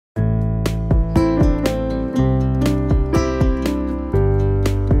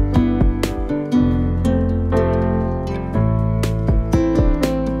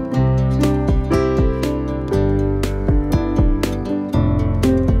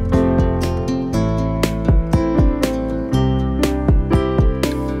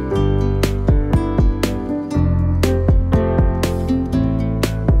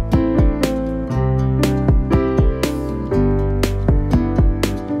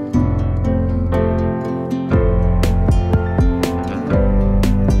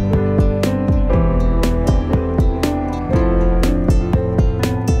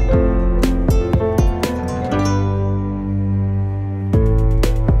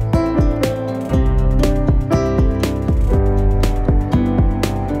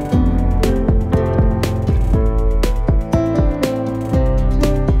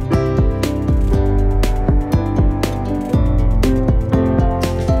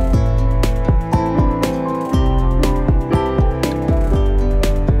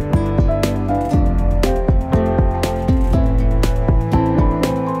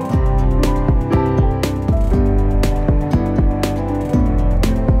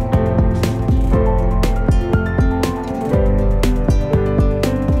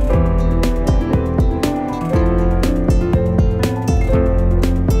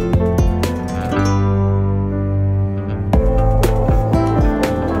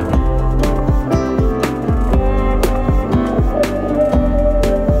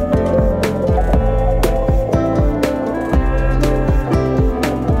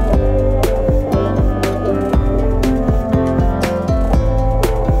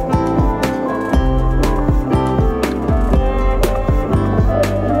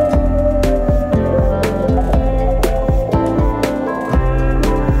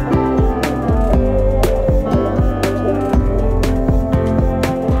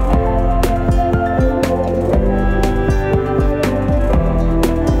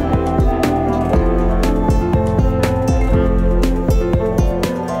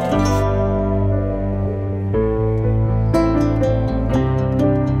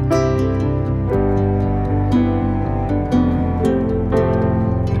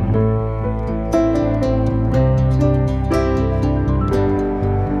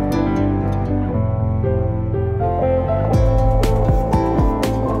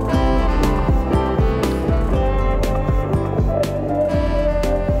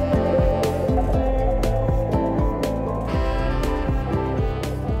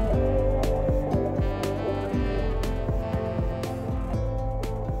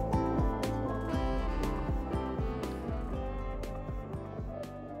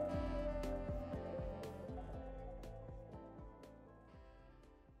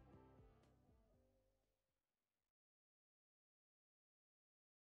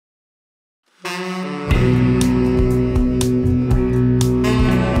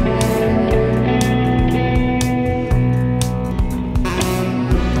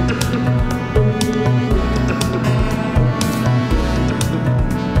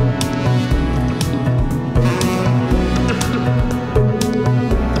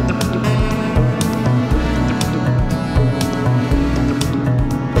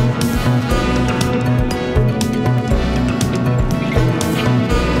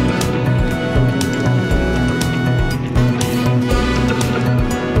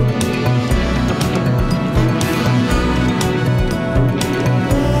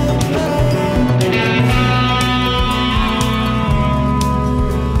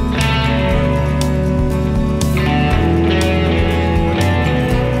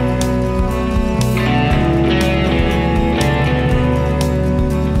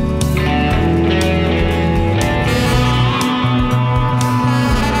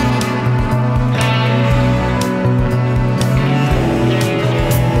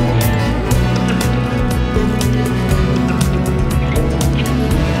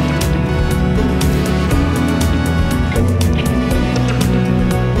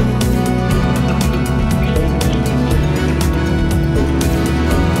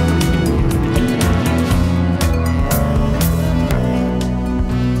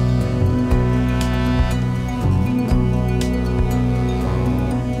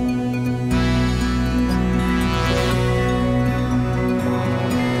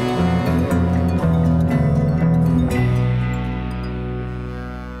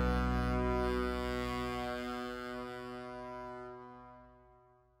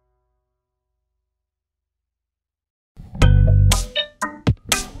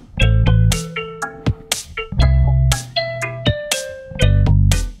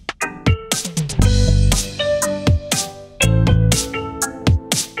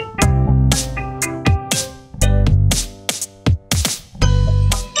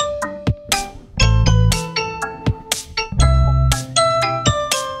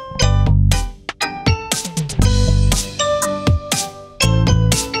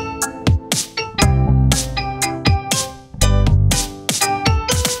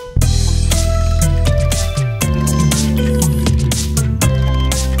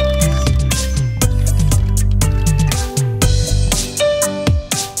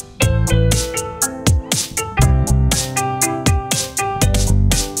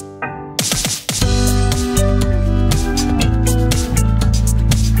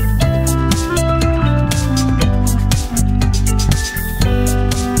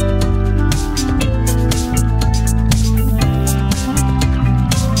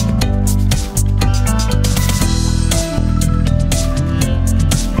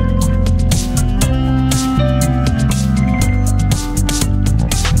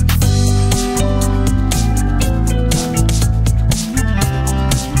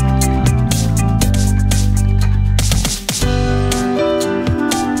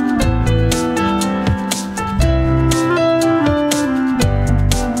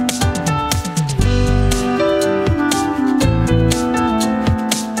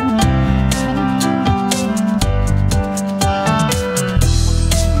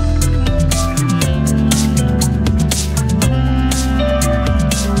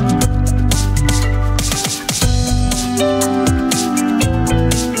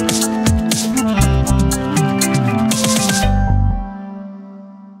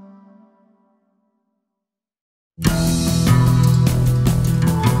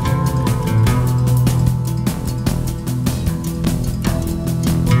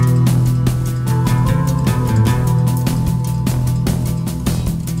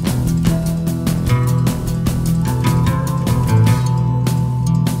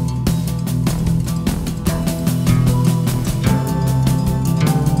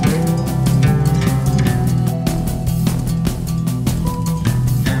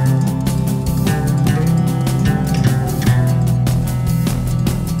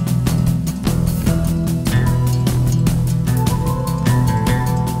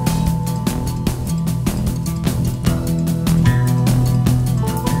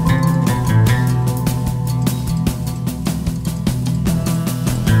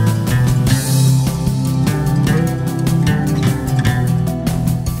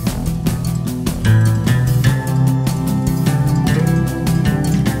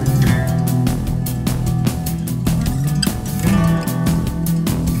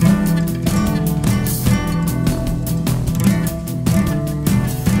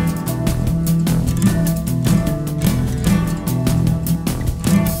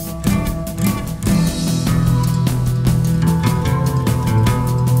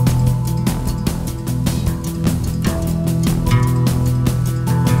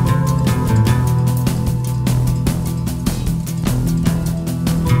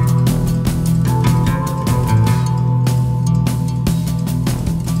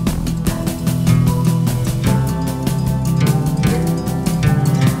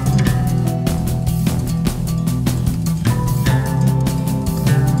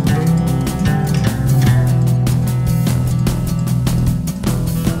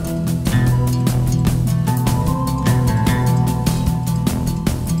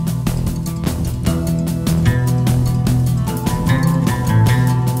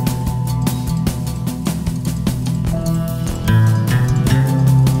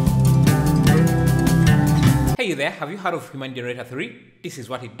there, have you heard of Human Generator 3? This is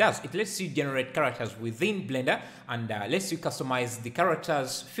what it does. It lets you generate characters within Blender and lets you customize the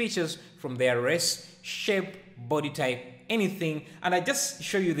characters' features from their race, shape, body type, anything. And I just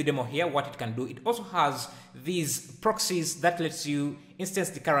show you the demo here, what it can do. It also has these proxies that lets you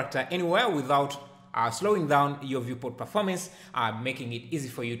instance the character anywhere without slowing down your viewport performance, making it easy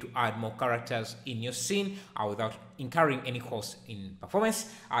for you to add more characters in your scene without incurring any cost in performance,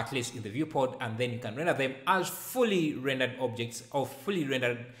 at least in the viewport, and then you can render them as fully rendered objects or fully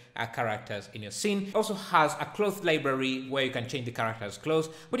rendered characters in your scene. It also has a cloth library where you can change the character's clothes,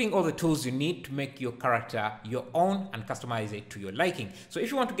 putting all the tools you need to make your character your own and customize it to your liking. So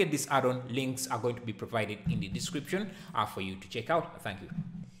if you want to get this add-on, links are going to be provided in the description for you to check out. Thank you.